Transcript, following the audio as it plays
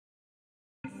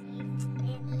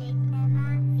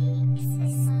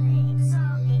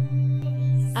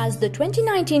As the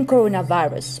 2019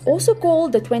 coronavirus, also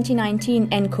called the 2019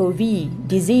 nCoV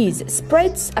disease,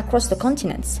 spreads across the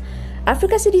continents,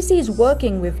 Africa CDC is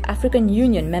working with African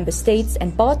Union member states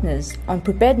and partners on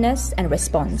preparedness and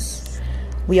response.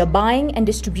 We are buying and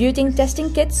distributing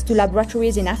testing kits to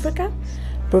laboratories in Africa,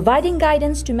 providing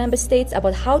guidance to member states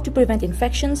about how to prevent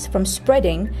infections from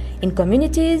spreading in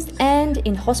communities and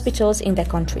in hospitals in their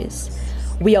countries.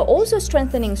 We are also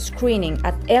strengthening screening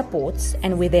at airports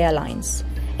and with airlines,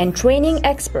 and training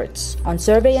experts on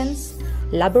surveillance,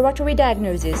 laboratory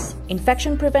diagnosis,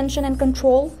 infection prevention and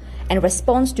control, and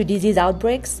response to disease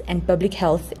outbreaks and public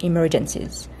health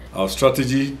emergencies. Our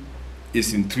strategy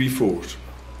is in threefold.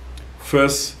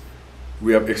 First,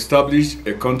 we have established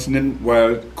a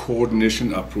continent-wide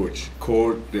coordination approach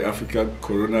called the Africa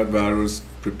Coronavirus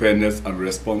Preparedness and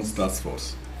Response Task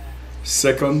Force.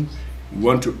 Second, we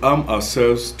want to arm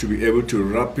ourselves to be able to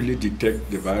rapidly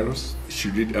detect the virus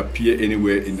should it appear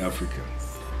anywhere in Africa.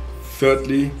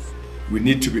 Thirdly, we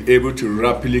need to be able to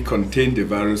rapidly contain the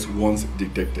virus once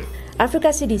detected. Africa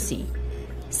CDC,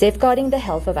 safeguarding the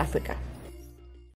health of Africa.